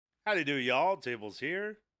How do you do, y'all? Tables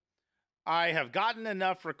here. I have gotten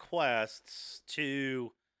enough requests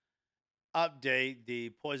to update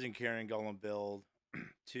the Poison Carrion Golem build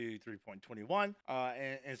to 3.21.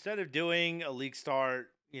 And instead of doing a league start,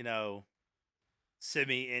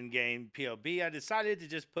 semi-in-game POB, I decided to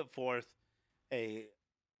just put forth a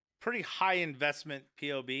pretty high investment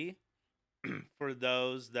POB for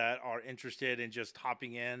those that are interested in just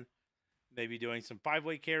hopping in, maybe doing some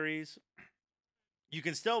 5-way carries. You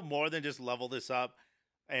can still more than just level this up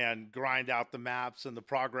and grind out the maps and the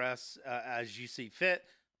progress as you see fit.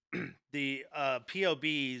 The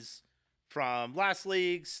POBs from last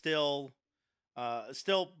league still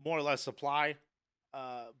more or less supply,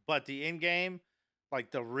 but the in-game,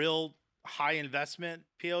 like the real high investment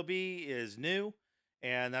POB is new,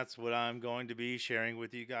 and that's what I'm going to be sharing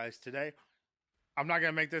with you guys today. I'm not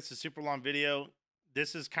going to make this a super long video.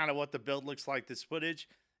 This is kind of what the build looks like. This footage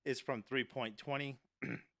is from 3.20.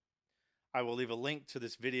 I will leave a link to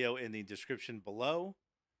this video in the description below.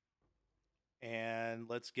 And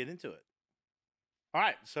let's get into it. All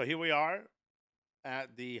right, so here we are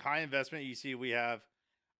at the high investment. You see we have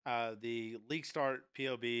the league start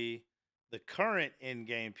POB, the current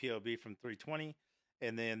in-game POB from 320,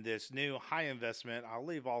 and then this new high investment. I'll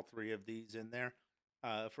leave all three of these in there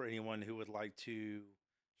for anyone who would like to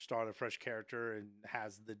start a fresh character and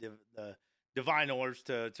has the divine orbs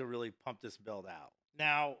to really pump this build out.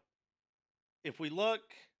 Now, if we look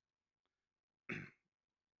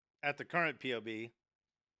at the current POB, if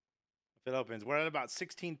it opens, we're at about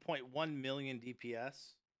 16.1 million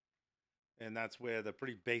DPS. And that's with a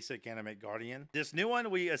pretty basic Animate Guardian. This new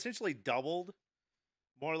one, we essentially more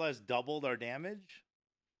or less doubled our damage.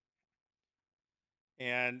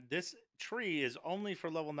 And this tree is only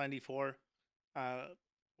for level 94.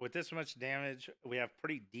 With this much damage, we have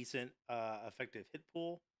pretty decent effective hit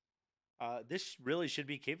pool. This really should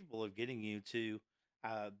be capable of getting you to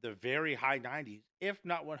the very high 90s, if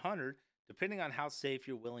not 100, depending on how safe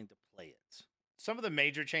you're willing to play it. Some of the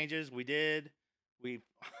major changes we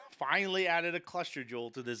finally added a cluster jewel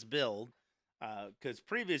to this build, because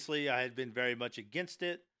previously I had been very much against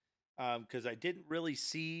it, because I didn't really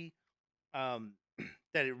see that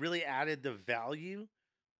it really added the value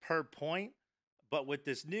per point. But with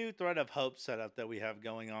this new Thread of Hope setup that we have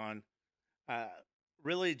going on,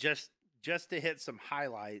 really just to hit some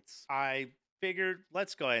highlights, I figured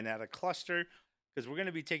let's go ahead and add a cluster, because we're going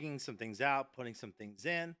to be taking some things out, putting some things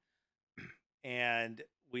in, and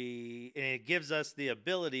it gives us the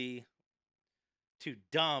ability to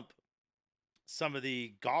dump some of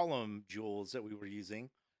the golem jewels that we were using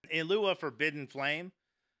in lieu of Forbidden Flame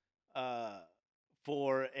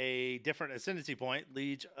for a different ascendancy point,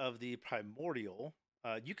 Liege of the Primordial.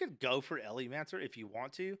 You could go for Elemancer if you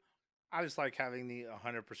want to. I just like having the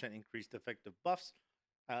 100% increased effective buffs.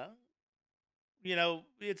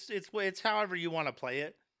 It's however you want to play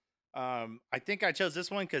it. I think I chose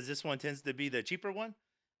this one because this one tends to be the cheaper one.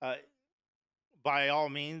 By all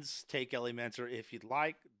means, take Elemancer if you'd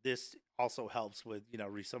like. This also helps with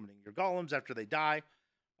resummoning your golems after they die,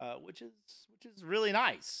 which is really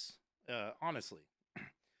nice. Honestly,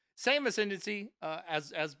 same ascendancy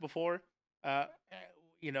as before. And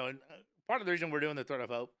part of the reason we're doing the Thread of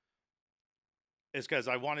Hope is because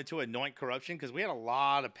I wanted to anoint corruption, because we had a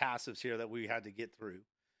lot of passives here that we had to get through,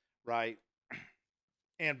 right?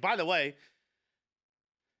 And by the way,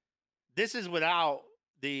 this is without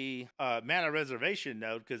the mana reservation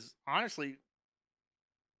node, because honestly,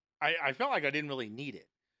 I felt like I didn't really need it.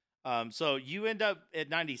 So you end up at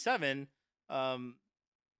 97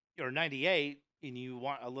 or 98, and you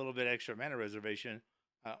want a little bit extra mana reservation.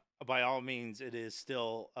 By all means, it is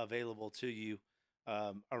still available to you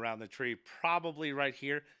around the tree, probably right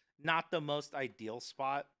here. Not the most ideal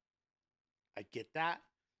spot, I get that,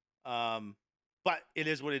 but it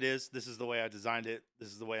is what it is. This is the way I designed it. This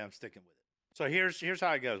is the way I'm sticking with it. So here's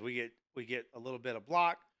how it goes. We get a little bit of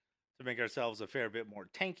block to make ourselves a fair bit more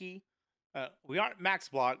tanky. We aren't max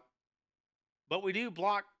block, but we do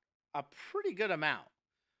block a pretty good amount.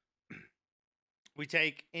 We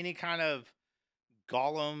take any kind of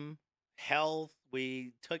golem health.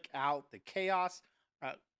 We took out the chaos,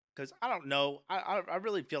 because I don't know. I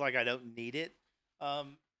really feel like I don't need it.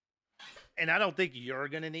 And I don't think you're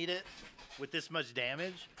going to need it with this much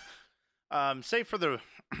damage. Save for the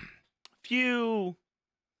few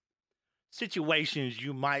situations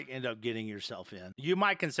you might end up getting yourself in. You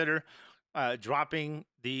might consider dropping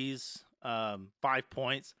these 5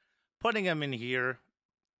 points, putting them in here,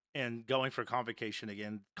 and going for Convocation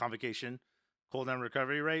again. Convocation, cooldown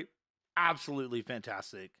recovery rate, absolutely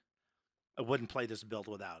fantastic. I wouldn't play this build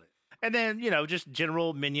without it. And then, just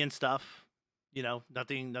general minion stuff. You know,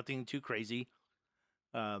 nothing too crazy.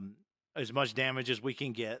 As much damage as we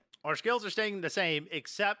can get. Our skills are staying the same,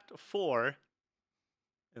 except for,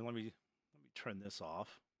 and let me turn this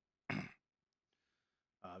off.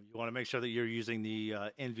 You want to make sure that you're using the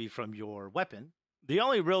envy from your weapon. The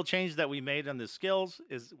only real change that we made on the skills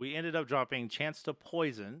is we ended up dropping chance to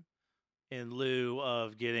poison in lieu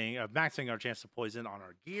of getting maxing our chance to poison on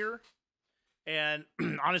our gear. And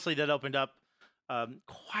honestly, that opened up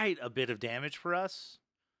quite a bit of damage for us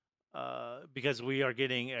because we are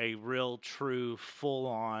getting a real, true,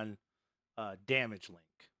 full-on damage link.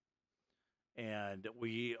 And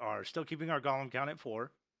we are still keeping our golem count at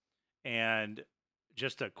 4. And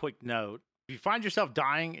just a quick note, if you find yourself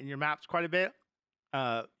dying in your maps quite a bit,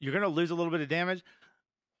 you're going to lose a little bit of damage.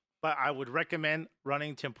 But I would recommend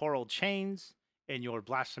running temporal chains in your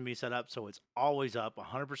blasphemy setup so it's always up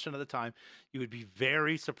 100% of the time. You would be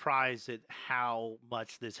very surprised at how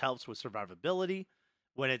much this helps with survivability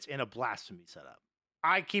when it's in a blasphemy setup.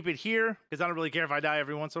 I keep it here because I don't really care if I die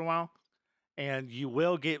every once in a while. And you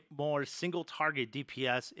will get more single target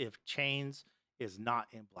DPS if chains is not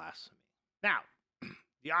in blasphemy. Now,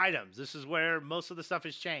 the items. This is where most of the stuff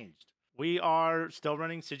has changed. We are still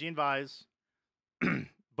running Stygian Vise,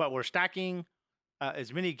 but we're stacking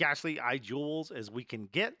as many Ghastly Eye Jewels as we can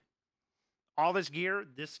get. All this gear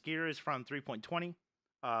is from 3.20,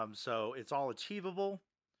 so it's all achievable,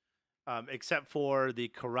 except for the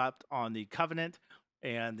Corrupt on the Covenant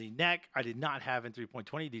and the neck. I did not have in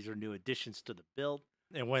 3.20. These are new additions to the build.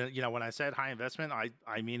 And when I said high investment,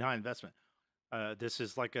 I mean high investment. This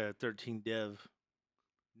is like a 13 div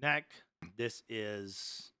neck. This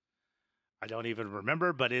is, I don't even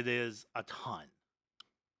remember, but it is a ton.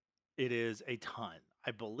 It is a ton.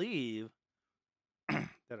 I believe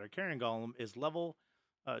that our Carrion Golem is level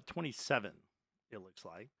 27, it looks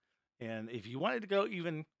like. And if you wanted to go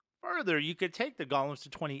even further, you could take the Golems to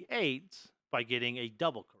 28 by getting a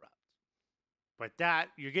double Corrupt. But that,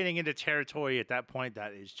 you're getting into territory at that point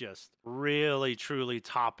that is just really, truly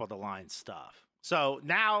top of the line stuff. So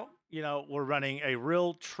now, we're running a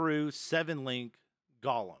real true 7-link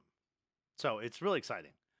Golem. So it's really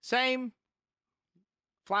exciting. Same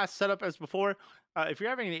flash setup as before. If you're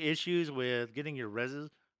having any issues with getting your reses,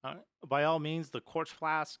 by all means, the Quartz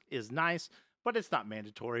Flask is nice, but it's not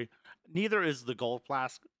mandatory. Neither is the Gold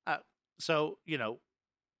Flask. So,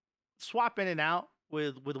 swap in and out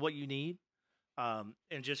with what you need, and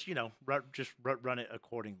just, run it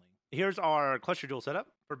accordingly. Here's our Cluster Jewel setup.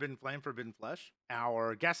 Forbidden Flame, Forbidden Flesh.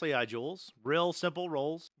 Our Ghastly Eye Jewels. Real simple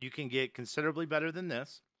rolls. You can get considerably better than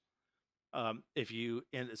this. If you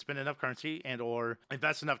spend enough currency and or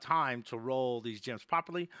invest enough time to roll these gems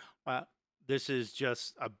properly. This is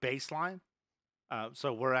just a baseline.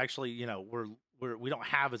 So we're actually, we don't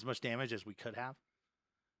have as much damage as we could have.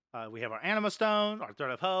 We have our Anima Stone, our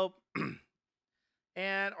Thread of Hope,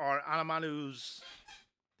 and our Animanu's,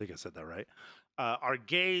 I think I said that right. Our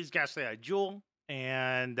Gaze Ghastly Eye Jewel,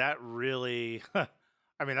 and that really, I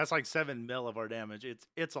mean, that's like 7 mil of our damage.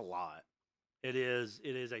 It's a lot. It is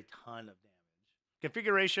a ton of damage.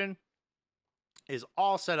 Configuration is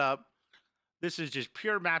all set up. This is just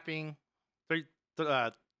pure mapping.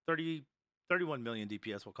 31 million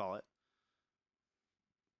DPS, we'll call it.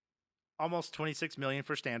 Almost 26 million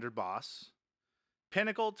for standard boss.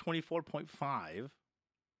 Pinnacle 24.5.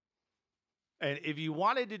 And if you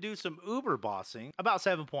wanted to do some uber bossing, about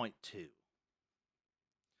 7.2.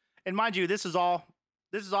 And mind you, this is all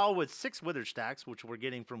with 6 wither stacks, which we're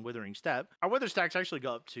getting from Withering Step. Our wither stacks actually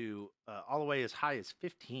go up to all the way as high as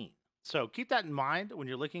 15. So keep that in mind when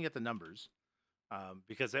you're looking at the numbers,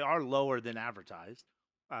 because they are lower than advertised.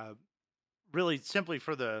 Really simply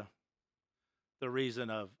for the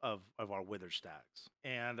reason of our wither stacks.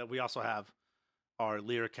 And we also have our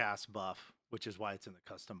Leer cast buff, which is why it's in the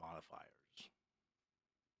custom modifiers.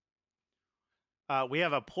 We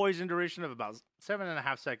have a poison duration of about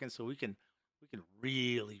 7.5 seconds, so we can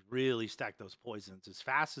really, really stack those poisons as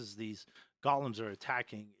fast as these golems are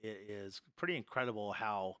attacking. It is pretty incredible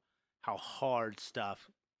how hard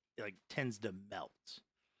stuff tends to melt.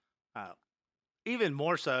 Even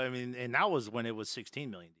more so, I mean, and that was when it was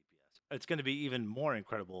 16 million DPS. It's going to be even more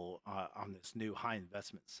incredible on this new high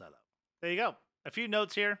investment setup. There you go. A few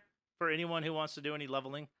notes here for anyone who wants to do any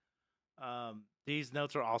leveling. These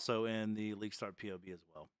notes are also in the League Start POB as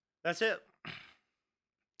well. That's it.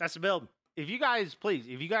 That's the build. If you guys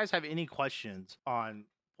have any questions on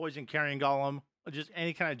Poison Carrion Golem, or just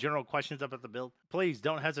any kind of general questions about the build, please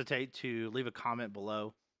don't hesitate to leave a comment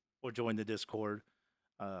below or join the Discord.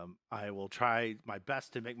 I will try my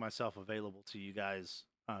best to make myself available to you guys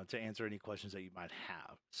to answer any questions that you might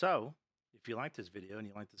have. So, if you like this video and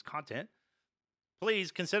you like this content,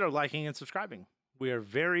 please consider liking and subscribing. We are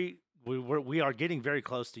getting very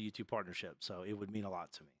close to YouTube partnership, so it would mean a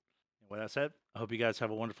lot to me. And with that said, I hope you guys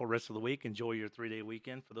have a wonderful rest of the week. Enjoy your 3-day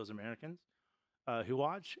weekend for those Americans who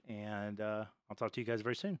watch, and I'll talk to you guys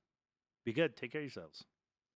very soon. Be good. Take care of yourselves.